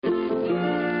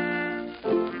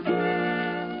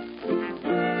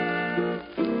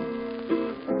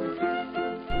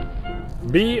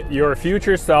Be your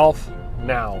future self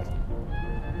now.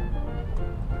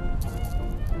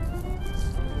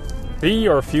 Be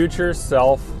your future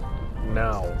self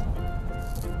now.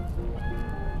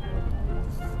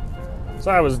 So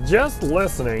I was just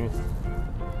listening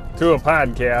to a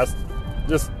podcast.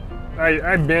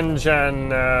 I binge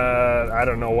on, I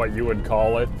don't know what you would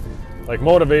call it, like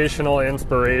motivational,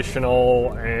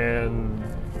 inspirational, and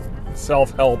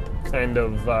self-help kind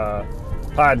of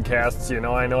podcasts. You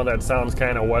know, I know that sounds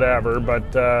kind of whatever,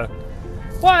 but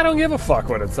well, I don't give a fuck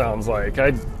what it sounds like.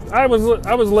 I was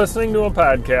listening to a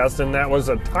podcast, and that was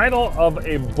a title of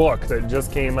a book that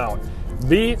just came out.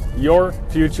 Be your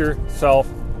future self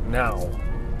now.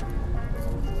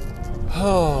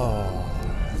 Oh,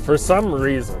 for some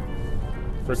reason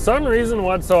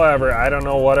whatsoever, I don't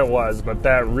know what it was, but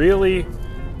that really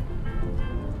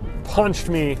punched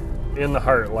me in the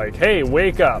heart. Like, hey,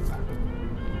 wake up.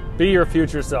 Be your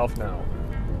future self now.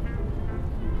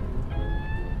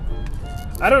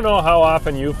 I don't know how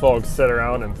often you folks sit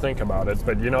around and think about it,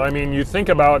 but you think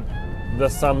about the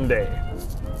someday.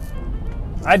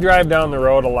 I drive down the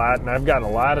road a lot, and I've got a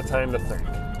lot of time to think.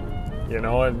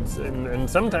 And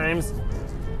sometimes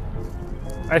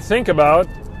I think about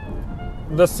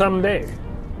the someday.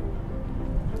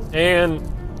 And,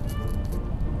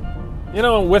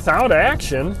 without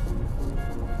action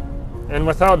and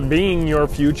without being your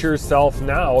future self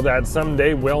now, that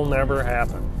someday will never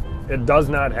happen. It does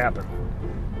not happen.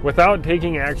 Without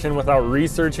taking action, without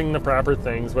researching the proper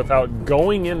things, without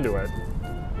going into it,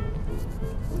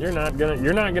 you're not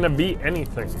gonna be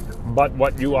anything but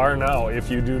what you are now if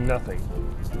you do nothing.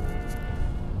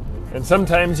 And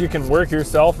sometimes you can work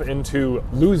yourself into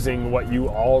losing what you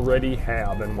already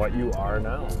have and what you are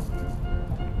now.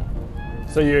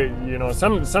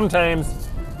 So sometimes,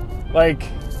 like,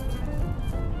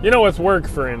 with work,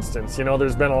 for instance,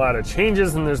 there's been a lot of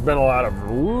changes, and there's been a lot of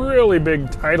really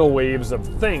big tidal waves of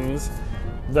things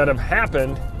that have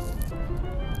happened.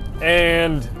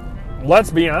 And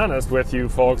let's be honest with you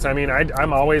folks.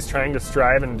 I'm always trying to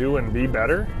strive and do and be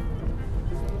better.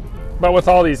 But with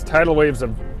all these tidal waves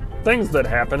of things that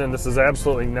happen, and this is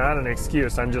absolutely not an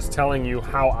excuse, I'm just telling you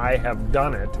how I have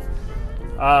done it.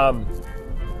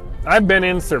 I've been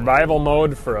in survival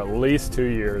mode for at least 2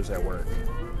 years at work.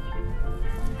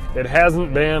 It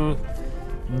hasn't been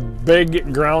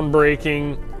big,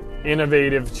 groundbreaking,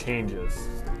 innovative changes,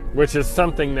 which is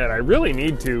something that I really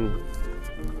need to,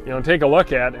 take a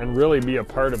look at and really be a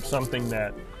part of something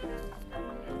that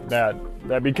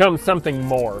becomes something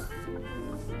more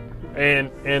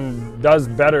and does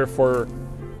better for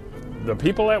the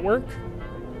people at work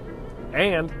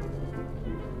and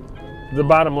the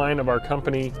bottom line of our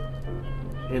company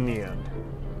in the end.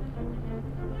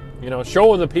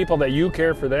 Show the people that you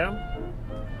care for them,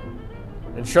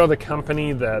 and show the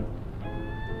company that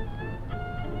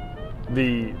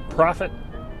the profit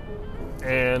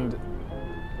and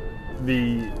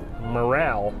the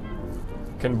morale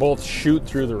can both shoot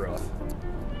through the roof.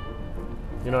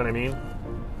 You know what I mean?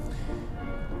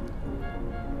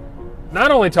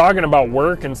 Not only talking about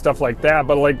work and stuff like that,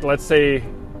 but like, let's say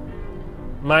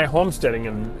my homesteading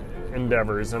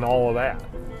endeavors and all of that.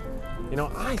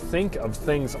 I think of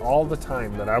things all the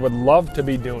time that I would love to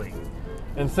be doing,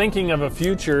 and thinking of a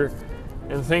future,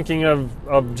 and thinking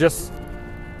of just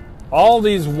all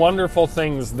these wonderful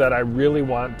things that I really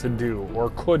want to do, or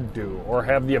could do, or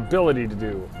have the ability to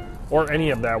do, or any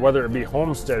of that, whether it be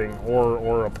homesteading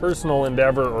or a personal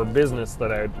endeavor or business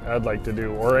that I'd like to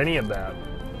do, or any of that.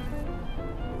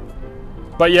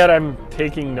 But yet I'm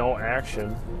taking no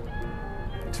action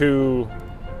to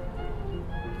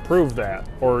prove that,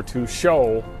 or to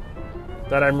show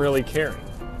that I'm really caring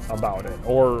about it,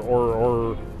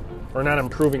 or not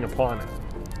improving upon it.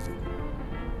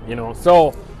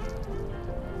 So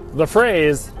the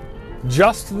phrase,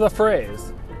 just the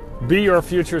phrase, be your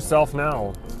future self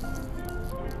now,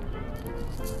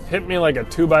 hit me like a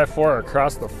 2x4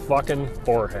 across the fucking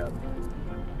forehead.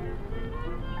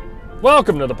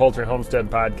 Welcome to the Poultry Homestead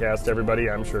Podcast, everybody.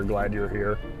 I'm sure glad you're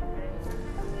here.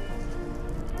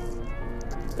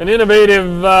 An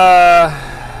innovative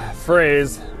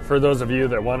phrase for those of you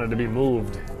that wanted to be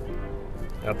moved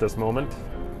at this moment.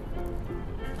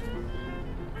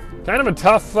 Kind of a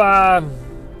tough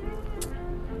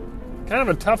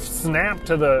snap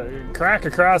to the crack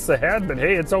across the head, but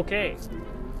hey, it's okay.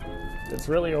 It's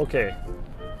really okay.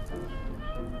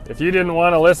 If you didn't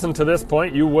want to listen to this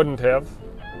point, you wouldn't have.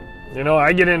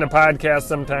 I get into podcasts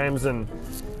sometimes, and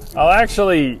I'll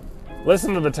actually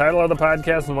listen to the title of the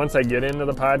podcast, and once I get into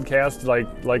the podcast,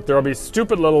 like there'll be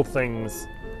stupid little things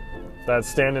that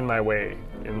stand in my way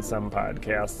in some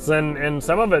podcasts, and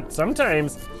some of it,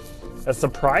 sometimes as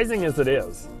surprising as it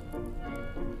is,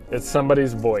 it's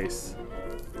somebody's voice.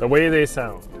 The way they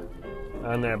sound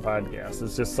on that podcast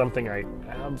is just something I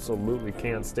absolutely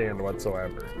can't stand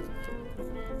whatsoever.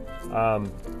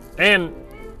 And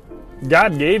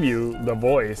God gave you the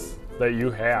voice that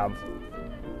you have.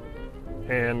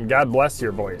 And God bless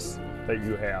your voice that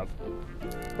you have.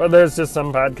 But there's just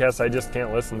some podcasts I just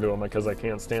can't listen to them because I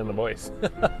can't stand the voice.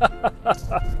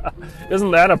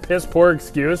 Isn't that a piss poor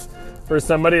excuse for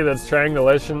somebody that's trying to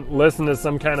listen to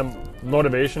some kind of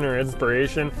motivation or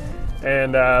inspiration?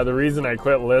 And the reason I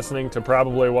quit listening to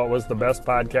probably what was the best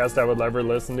podcast I would ever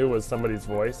listen to was somebody's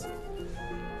voice.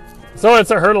 So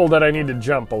it's a hurdle that I need to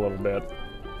jump a little bit.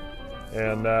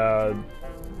 And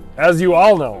as you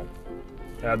all know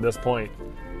at this point,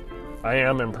 I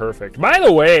am imperfect. By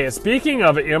the way, speaking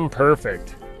of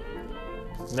imperfect,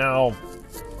 now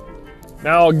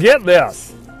get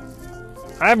this.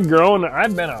 I've been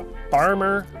a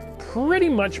farmer pretty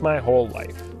much my whole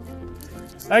life.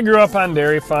 I grew up on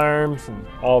dairy farms and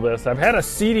all this. I've had a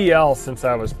CDL since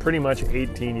I was pretty much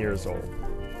 18 years old.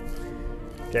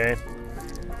 Okay?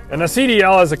 And a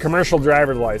CDL is a commercial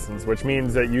driver's license, which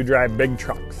means that you drive big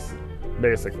trucks,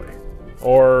 basically,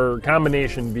 or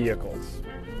combination vehicles.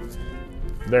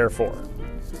 Therefore.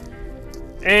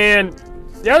 And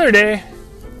the other day,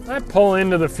 I pull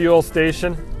into the fuel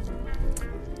station.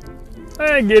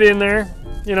 I get in there,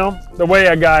 the way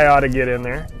a guy ought to get in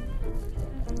there.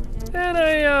 And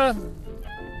I,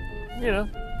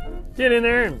 get in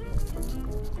there and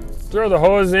throw the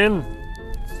hose in,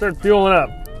 start fueling up.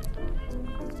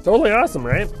 Totally awesome,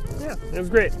 right? Yeah, it was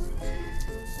great.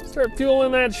 Start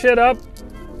fueling that shit up.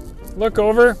 Look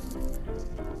over.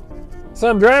 So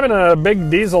I'm driving a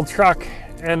big diesel truck,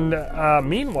 and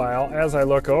meanwhile, as I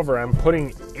look over, I'm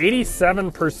putting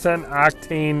 87%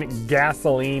 octane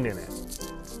gasoline in it.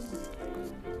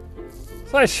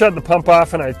 So I shut the pump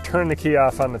off and I turn the key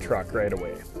off on the truck right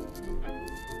away.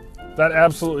 That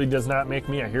absolutely does not make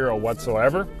me a hero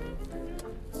whatsoever,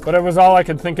 but it was all I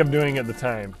could think of doing at the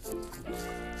time.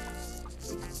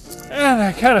 And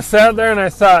I kind of sat there and I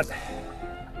thought,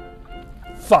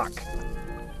 fuck.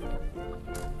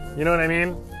 You know what I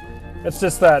mean? It's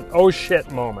just that oh shit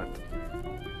moment.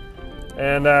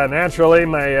 And naturally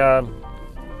my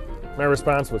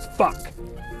response was fuck.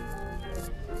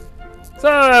 So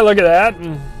I look at that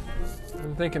and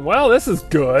I'm thinking, well, this is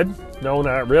good. No,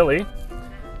 not really.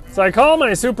 So I call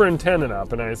my superintendent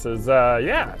up and I says,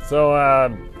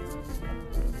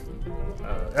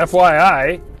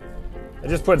 FYI, I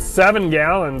just put 7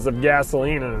 gallons of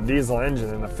gasoline in a diesel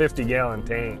engine in a 50-gallon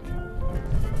tank.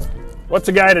 What's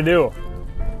a guy to do?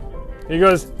 He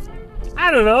goes, I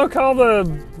don't know, call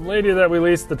the lady that we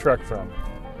leased the truck from.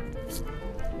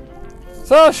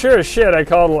 So sure as shit, I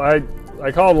called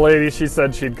the lady. She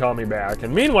said she'd call me back.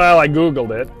 And meanwhile, I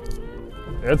Googled it.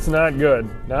 It's not good.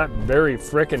 Not very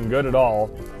frickin' good at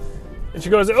all. And she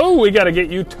goes, oh, we got to get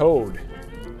you towed.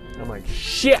 I'm like,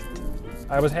 shit.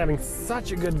 I was having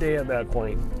such a good day at that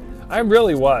point. I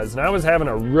really was. And I was having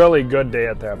a really good day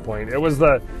at that point. It was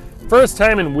the first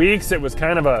time in weeks it was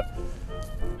kind of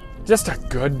just a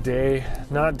good day.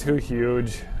 Not too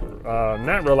huge.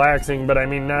 Not relaxing, but I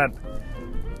mean not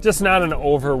an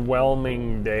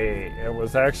overwhelming day. It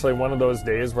was actually one of those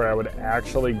days where I would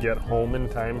actually get home in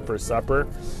time for supper.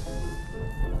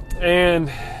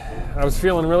 And I was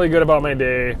feeling really good about my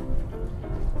day.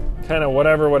 Kind of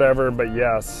whatever, but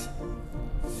yes.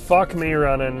 Fuck me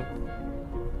running.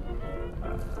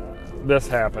 This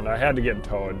happened. I had to get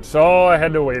towed. So I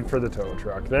had to wait for the tow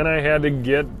truck. Then I had to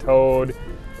get towed.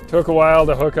 Took a while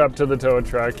to hook up to the tow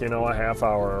truck, a half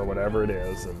hour or whatever it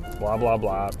is, and blah, blah,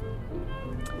 blah.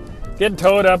 Get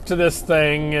towed up to this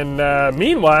thing, and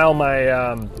meanwhile,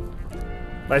 my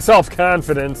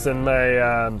self-confidence and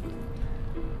my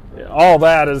all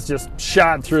that is just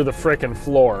shot through the frickin'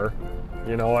 floor,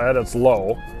 at its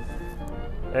low.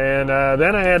 And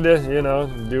then I had to,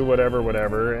 do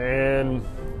whatever, and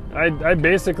I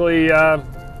basically,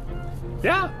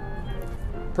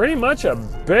 pretty much a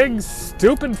big,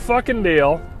 stupid fucking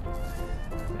deal.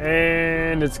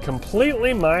 And it's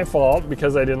completely my fault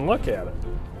because I didn't look at it,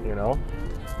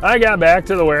 I got back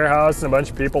to the warehouse and a bunch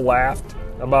of people laughed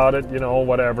about it,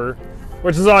 whatever.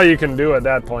 Which is all you can do at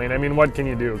that point. I mean, what can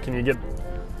you do? Can you get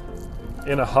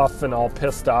in a huff and all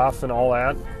pissed off and all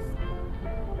that?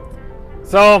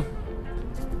 So,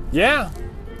 yeah,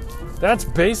 that's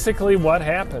basically what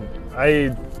happened.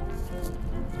 A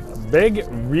big,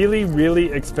 really,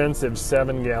 really expensive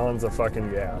 7 gallons of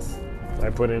fucking gas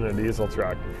I put in a diesel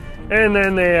truck. And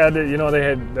then they had to,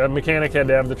 the mechanic had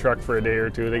to have the truck for a day or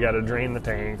two. They got to drain the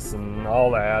tanks and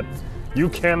all that. You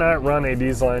cannot run a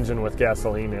diesel engine with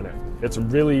gasoline in it. It's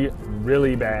really,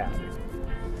 really bad.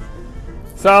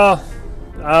 So,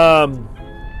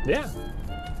 yeah.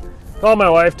 Well, my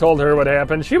wife told her what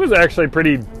happened. She was actually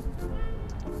pretty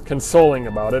consoling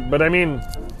about it. But I mean,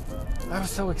 I was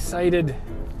so excited.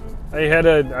 I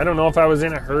don't know if I was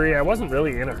in a hurry. I wasn't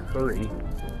really in a hurry.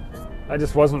 I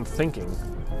just wasn't thinking.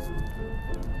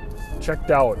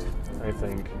 Checked out, I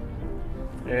think.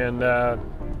 And,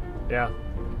 yeah.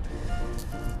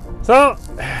 So,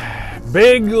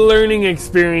 big learning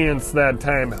experience that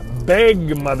time. Big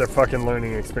motherfucking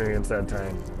learning experience that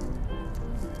time.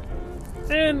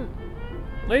 And,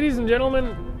 ladies and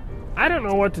gentlemen, I don't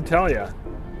know what to tell you.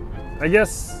 I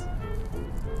guess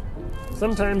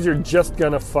sometimes you're just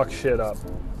gonna fuck shit up.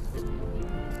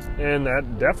 And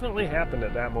that definitely happened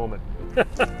at that moment.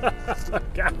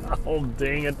 God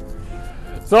dang it.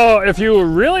 So if you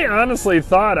really honestly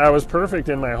thought I was perfect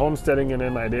in my homesteading and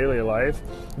in my daily life,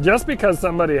 just because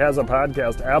somebody has a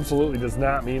podcast absolutely does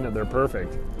not mean that they're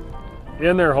perfect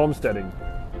in their homesteading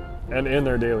and in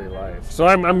their daily life. So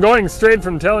I'm going straight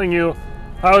from telling you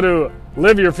how to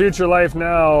live your future life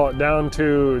now down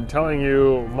to telling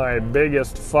you my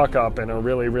biggest fuck up in a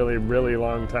really, really, really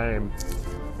long time.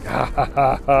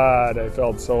 God, I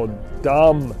felt so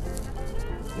dumb,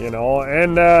 you know,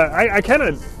 and I kind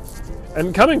of,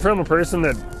 and coming from a person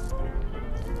that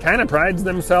kind of prides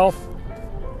themselves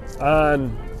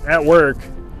on, at work,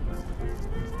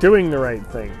 doing the right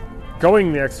thing,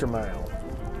 going the extra mile,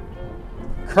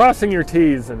 crossing your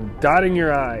T's and dotting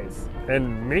your I's,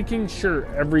 and making sure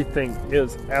everything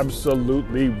is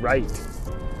absolutely right.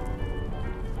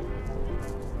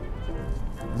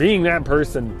 Being that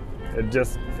person, it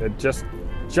just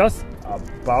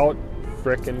about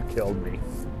frickin' killed me.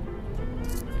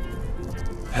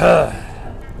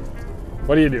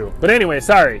 What do you do? But anyway,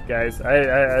 sorry guys.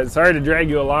 I sorry to drag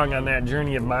you along on that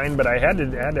journey of mine, but I had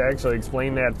to actually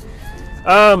explain that.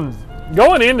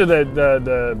 Going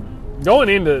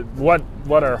into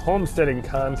what our homesteading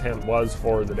content was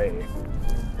for the day.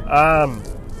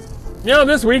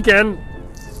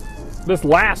 This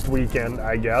last weekend,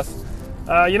 I guess.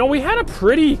 We had a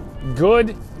pretty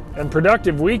good and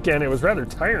productive weekend. It was rather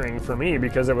tiring for me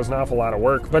because it was an awful lot of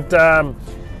work. But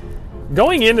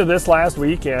going into this last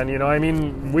weekend,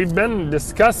 we've been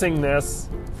discussing this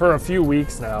for a few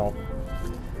weeks now.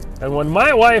 And when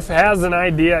my wife has an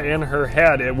idea in her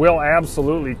head, it will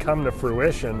absolutely come to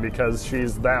fruition because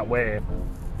she's that way.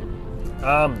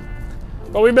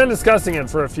 But we've been discussing it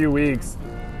for a few weeks.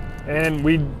 And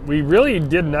we really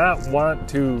did not want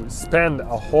to spend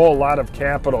a whole lot of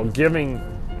capital giving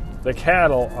the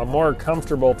cattle a more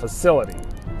comfortable facility.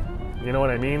 You know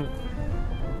what I mean?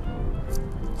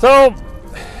 So,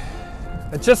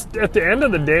 it's just at the end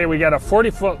of the day, we got a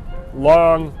 40-foot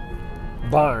long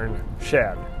barn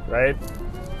shed, right?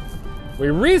 We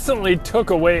recently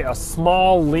took away a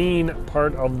small lean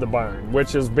part of the barn,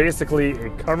 which is basically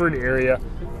a covered area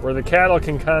where the cattle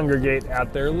can congregate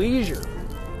at their leisure.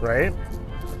 Right?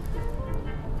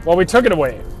 Well, we took it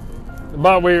away,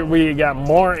 but we got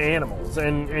more animals,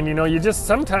 and you just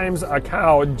sometimes a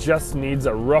cow just needs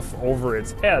a roof over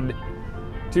its head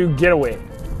to get away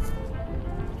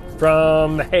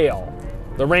from the hail,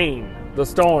 the rain, the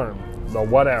storm, the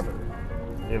whatever,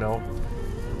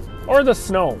 or the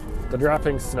snow, the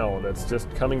dropping snow that's just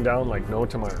coming down like no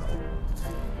tomorrow.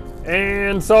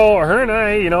 And so her and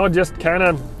I, just kind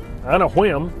of on a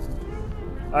whim,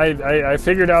 I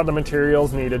figured out the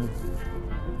materials needed,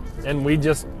 and we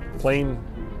just plain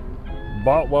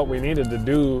bought what we needed to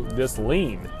do this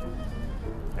lean.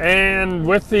 And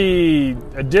with the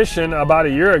addition about a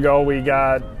year ago, we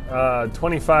got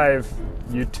 25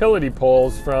 utility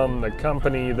poles from the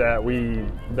company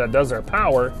that does our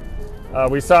power.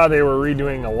 We saw they were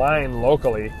redoing a line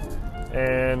locally,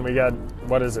 and we got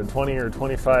 20 or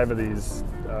 25 of these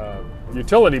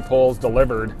utility poles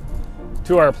delivered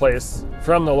to our place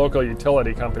from the local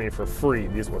utility company for free.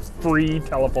 These were free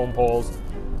telephone poles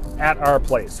at our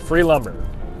place, free lumber.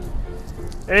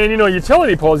 And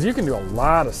utility poles, you can do a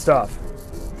lot of stuff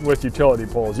with utility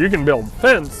poles. You can build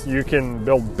fence, you can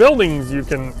build buildings, you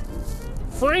can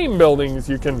frame buildings,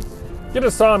 you can get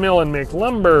a sawmill and make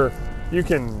lumber, you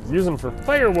can use them for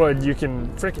firewood, you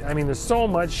can there's so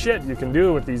much shit you can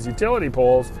do with these utility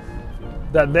poles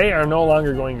that they are no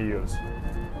longer going to use,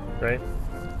 right?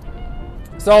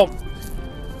 So,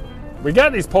 we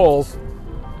got these poles,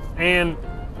 and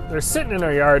they're sitting in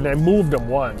our yard, and I moved them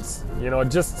once,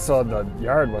 just so the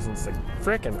yard wasn't so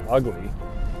freaking ugly.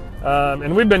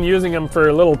 And we've been using them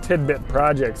for little tidbit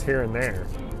projects here and there,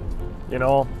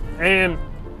 and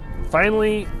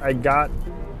finally I got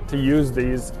to use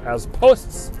these as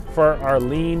posts for our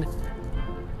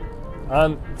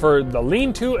for the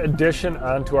lean-to addition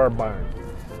onto our barn.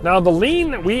 Now the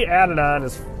lean that we added on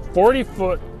is 40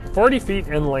 feet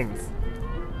in length.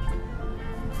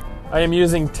 I am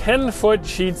using 10-foot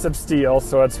sheets of steel,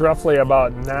 so it's roughly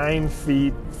about 9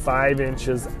 feet 5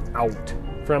 inches out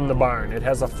from the barn. It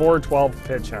has a 412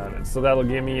 pitch on it, so that'll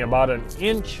give me about an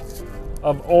inch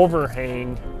of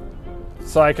overhang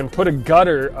so I can put a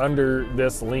gutter under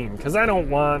this lean, because I don't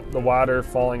want the water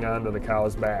falling onto the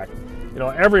cow's back. You know,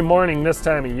 every morning this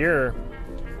time of year,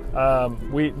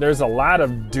 there's a lot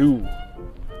of dew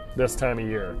this time of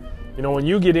year. You know, when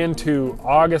you get into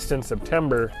August and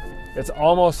September, it's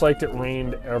almost like it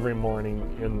rained every morning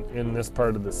in this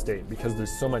part of the state, because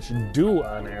there's so much dew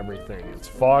on everything. It's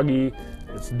foggy,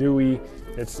 it's dewy,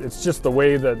 it's just the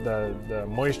way that the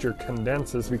moisture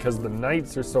condenses, because the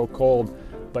nights are so cold,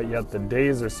 but yet the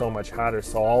days are so much hotter,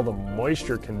 so all the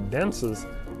moisture condenses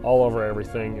all over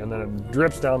everything, and then it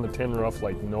drips down the tin roof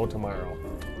like no tomorrow.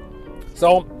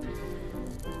 So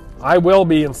I will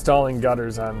be installing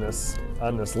gutters on this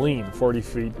lean, 40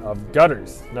 feet of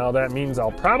gutters. Now that means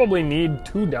I'll probably need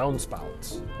 2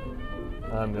 downspouts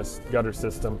on this gutter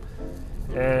system,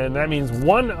 and that means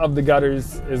one of the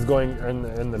gutters is going,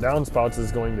 and the downspouts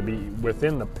is going to be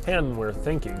within the pen we're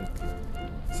thinking.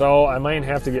 So I might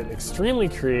have to get extremely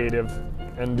creative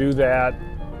and do that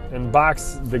and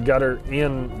box the gutter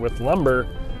in with lumber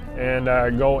and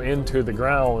go into the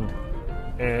ground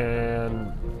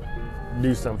and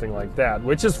do something like that,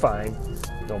 which is fine,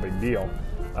 no big deal.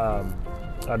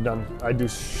 I do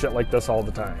shit like this all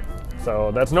the time,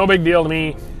 so that's no big deal to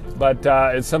me, but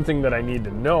it's something that I need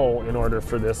to know in order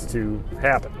for this to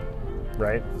happen,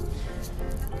 right?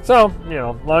 So, you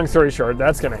know, long story short,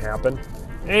 that's going to happen.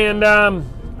 And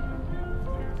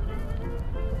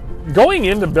going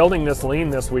into building this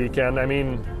lean this weekend, I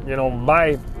mean, you know,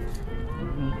 by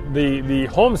the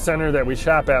home center that we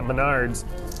shop at, Menards,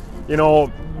 you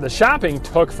know, the shopping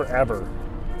took forever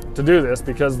to do this,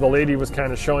 because the lady was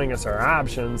kind of showing us our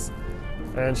options,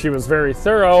 and she was very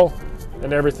thorough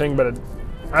and everything, but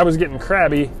I was getting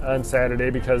crabby on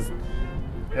Saturday because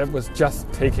it was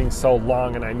just taking so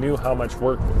long, and I knew how much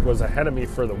work was ahead of me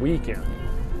for the weekend.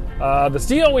 The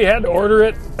steel, we had to order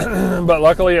it, but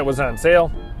luckily it was on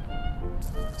sale,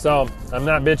 so I'm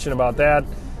not bitching about that.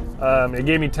 It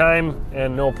gave me time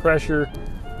and no pressure.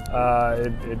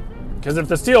 Because if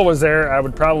the steel was there, I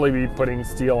would probably be putting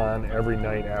steel on every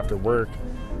night after work.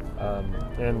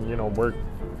 And, you know, work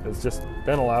has just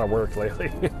been a lot of work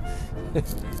lately.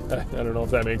 I don't know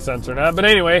if that makes sense or not. But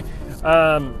anyway,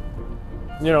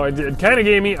 you know, it kind of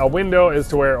gave me a window as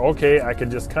to where, okay, I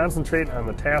could just concentrate on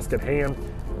the task at hand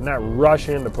and not rush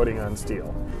into putting on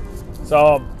steel.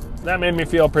 So that made me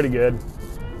feel pretty good.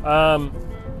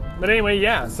 But anyway,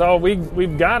 yeah, so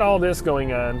we've got all this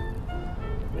going on.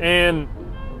 And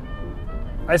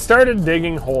I started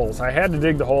digging holes. I had to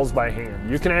dig the holes by hand.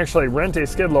 You can actually rent a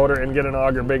skid loader and get an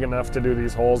auger big enough to do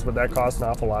these holes, but that costs an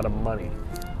awful lot of money.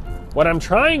 What I'm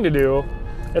trying to do,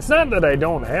 it's not that I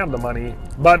don't have the money,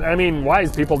 but I mean,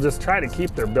 wise people just try to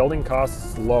keep their building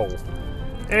costs low.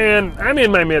 And I'm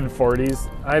in my mid-40s.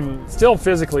 I'm still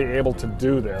physically able to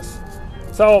do this.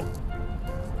 So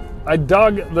I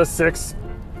dug the 6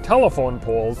 telephone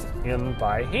poles in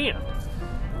by hand.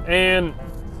 And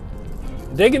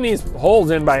digging these holes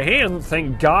in by hand,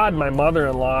 thank God my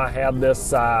mother-in-law had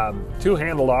this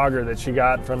 2-handled auger that she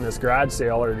got from this garage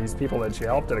sale, or these people that she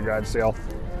helped at a garage sale.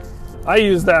 I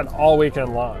used that all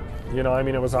weekend long. You know, I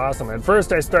mean, it was awesome. At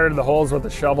first I started the holes with a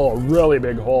shovel, a really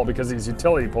big hole, because these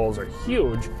utility poles are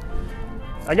huge.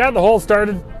 I got the hole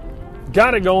started,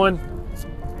 got it going,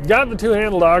 got the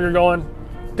 2-handled auger going,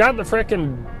 got the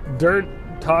frickin' dirt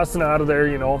tossing out of there,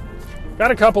 you know.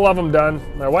 Got a couple of them done.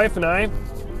 My wife and I,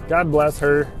 God bless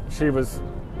her, she was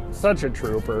such a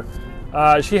trooper.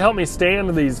 She helped me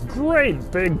stand these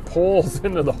great big poles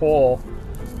into the hole,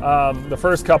 the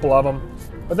first couple of them.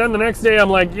 But then the next day I'm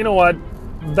like, you know what,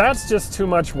 that's just too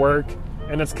much work,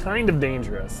 and it's kind of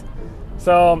dangerous.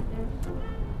 So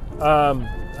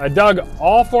I dug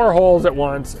all 4 holes at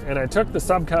once, and I took the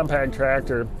subcompact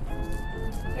tractor,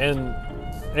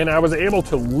 and I was able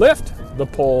to lift the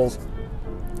poles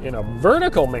in a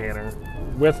vertical manner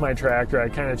with my tractor. I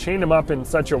kind of chained them up in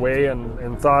such a way,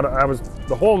 and thought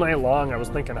the whole night long I was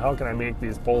thinking, how can I make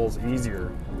these poles easier?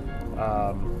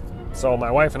 So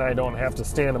my wife and I don't have to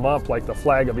stand them up like the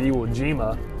flag of Iwo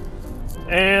Jima.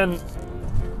 And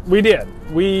we did.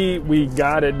 We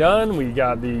got it done. We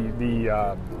got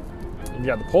the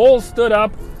poles stood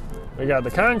up. We got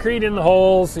the concrete in the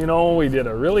holes. You know, we did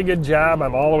a really good job.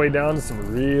 I'm all the way down to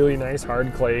some really nice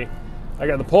hard clay. I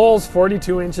got the poles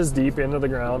 42 inches deep into the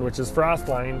ground, which is frost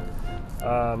line.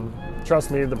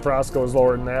 Trust me, the frost goes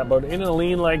lower than that, but in a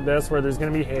lean like this where there's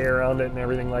going to be hay around it and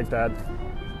everything like that,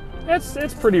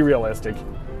 it's pretty realistic.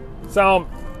 So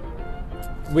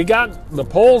we got the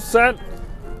poles set,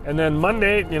 and then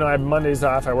Monday, I have Mondays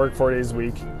off. I work 4 days a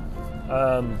week.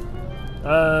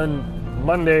 On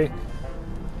Monday,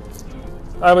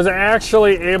 I was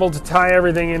actually able to tie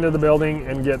everything into the building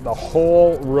and get the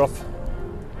whole roof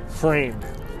framed,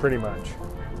 pretty much,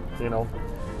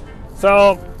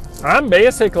 So I'm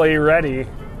basically ready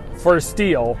for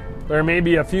steel. There may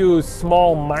be a few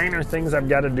small minor things I've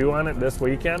got to do on it this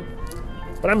weekend,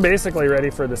 but I'm basically ready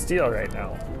for the steel right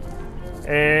now.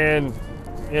 And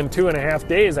in 2.5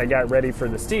 days, I got ready for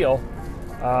the steel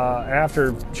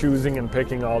after choosing and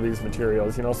picking all these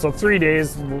materials. So 3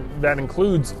 days, that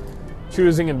includes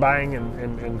choosing and buying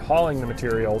and hauling the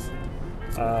materials,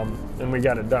 and we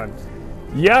got it done.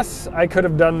 Yes, I could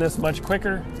have done this much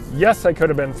quicker. Yes, I could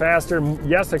have been faster.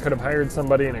 Yes, I could have hired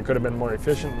somebody and it could have been more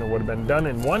efficient and it would have been done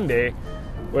in 1 day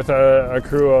with a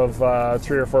crew of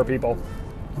 3 or 4 people.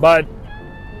 But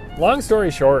long story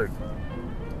short,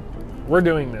 we're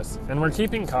doing this and we're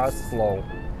keeping costs low.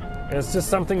 And it's just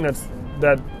something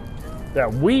that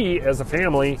we as a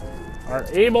family are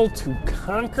able to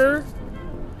conquer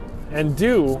and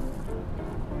do,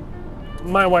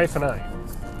 my wife and I.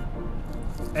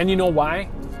 And you know why?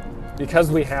 Because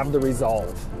we have the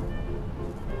resolve.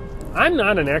 I'm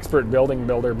not an expert building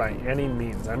builder by any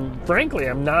means. Frankly,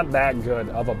 I'm not that good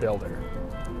of a builder.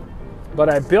 But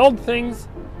I build things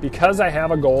because I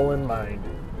have a goal in mind.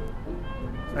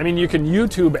 I mean, you can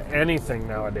YouTube anything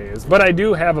nowadays, but I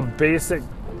do have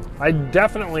I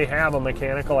definitely have a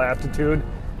mechanical aptitude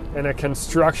and a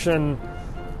construction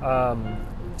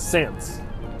sense,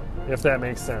 if that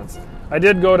makes sense. I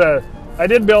did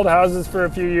build houses for a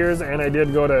few years, and I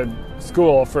did go to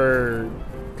school for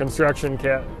construction,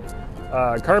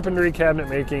 carpentry, cabinet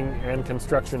making, and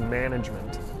construction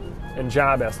management, and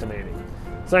job estimating.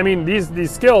 So I mean, these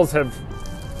skills have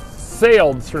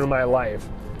sailed through my life,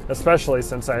 especially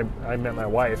since I met my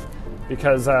wife,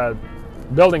 because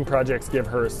building projects give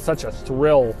her such a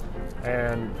thrill,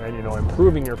 and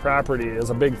improving your property is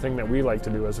a big thing that we like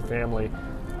to do as a family.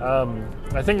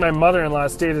 I think my mother-in-law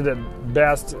stated it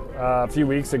best a few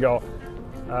weeks ago.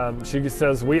 She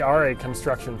says, we are a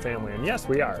construction family. And yes,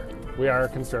 we are. We are a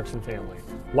construction family.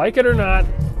 Like it or not,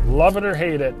 love it or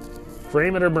hate it,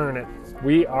 frame it or burn it,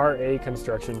 we are a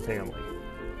construction family.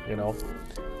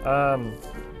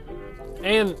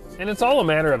 And it's all a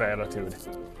matter of attitude.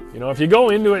 If you go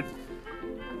into it,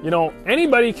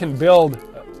 anybody can build.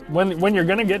 When you're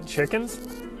going to get chickens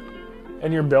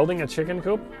and you're building a chicken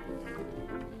coop,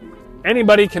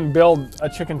 anybody can build a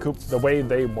chicken coop the way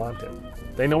they want it.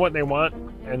 They know what they want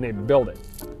and they build it.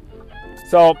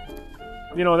 So,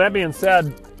 that being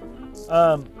said,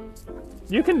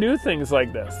 you can do things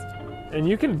like this and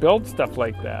you can build stuff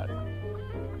like that.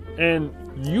 And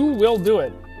you will do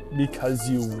it because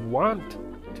you want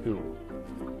to,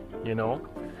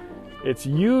 It's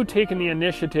you taking the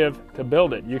initiative to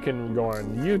build it. You can go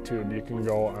on YouTube, you can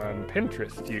go on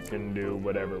Pinterest, you can do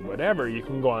whatever. You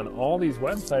can go on all these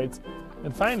websites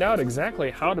and find out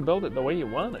exactly how to build it the way you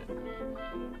want it.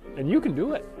 And you can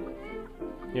do it,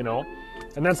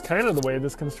 And that's kind of the way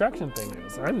this construction thing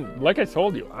is. Like I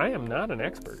told you, I am not an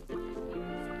expert.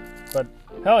 But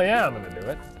hell yeah, I'm going to do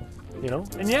it,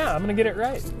 And yeah, I'm going to get it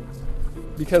right.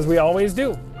 Because we always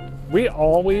do. We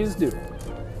always do.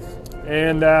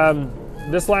 And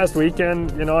this last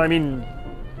weekend,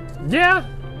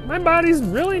 my body's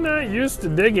really not used to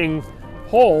digging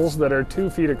holes that are 2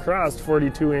 feet across,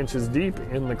 42 inches deep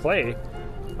in the clay.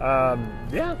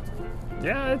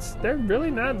 They're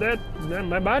really not that,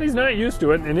 my body's not used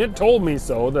to it, and it told me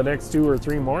so the next 2 or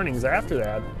 3 mornings after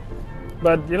that.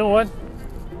 But you know what?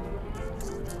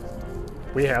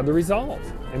 We had the resolve,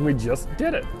 and we just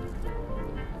did it,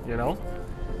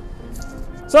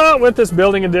 So with this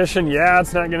building addition,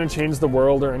 it's not going to change the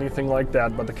world or anything like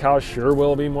that, but the cows sure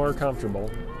will be more comfortable.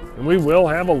 And we will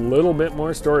have a little bit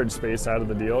more storage space out of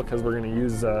the deal because we're going to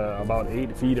use about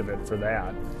 8 feet of it for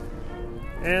that.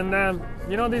 And,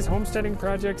 these homesteading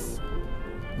projects,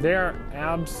 they are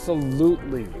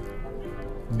absolutely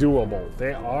doable.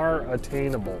 They are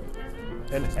attainable.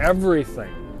 And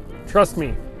everything, trust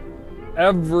me,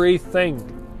 everything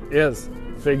is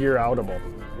figure-outable.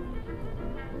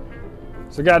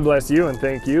 So God bless you and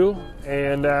thank you.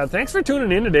 And thanks for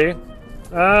tuning in today.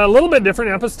 A little bit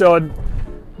different episode.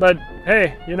 But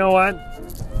hey, you know what?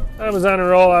 I was on a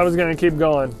roll. I was going to keep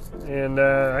going. And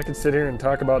I could sit here and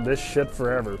talk about this shit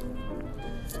forever.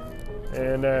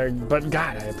 And but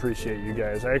God, I appreciate you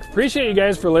guys. I appreciate you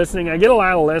guys for listening. I get a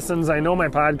lot of listens. I know my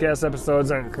podcast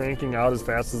episodes aren't cranking out as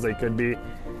fast as they could be.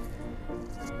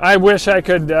 I wish I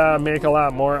could make a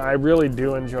lot more. I really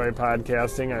do enjoy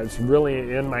podcasting. It's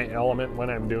really in my element when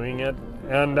I'm doing it.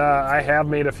 And I have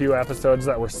made a few episodes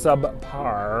that were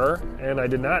subpar, and I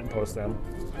did not post them.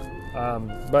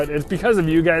 But it's because of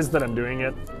you guys that I'm doing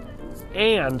it.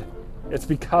 And it's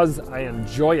because I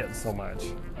enjoy it so much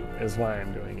is why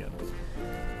I'm doing it.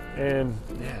 And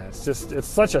yeah, it's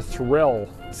such a thrill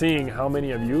seeing how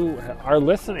many of you are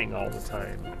listening all the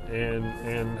time,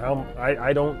 and how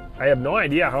I have no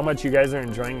idea how much you guys are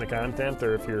enjoying the content,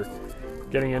 or if you're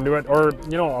getting into it, or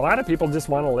a lot of people just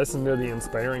want to listen to the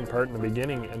inspiring part in the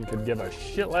beginning and could give a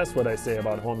shit less what I say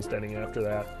about homesteading after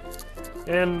that,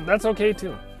 and that's okay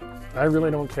too. I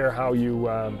really don't care how you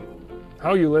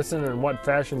listen and what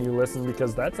fashion you listen,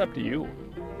 because that's up to you.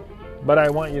 But I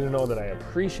want you to know that I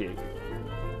appreciate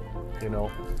you, and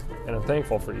I'm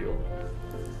thankful for you.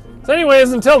 So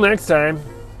anyways, until next time,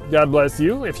 God bless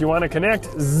you. If you want to connect,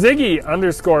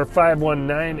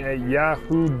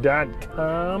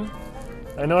 Ziggy_519@yahoo.com.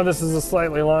 I know this is a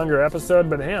slightly longer episode,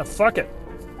 but yeah, fuck it.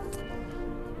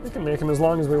 We can make them as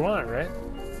long as we want, right?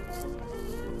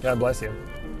 God bless you.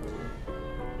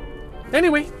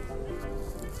 Anyway,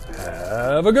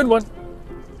 have a good one.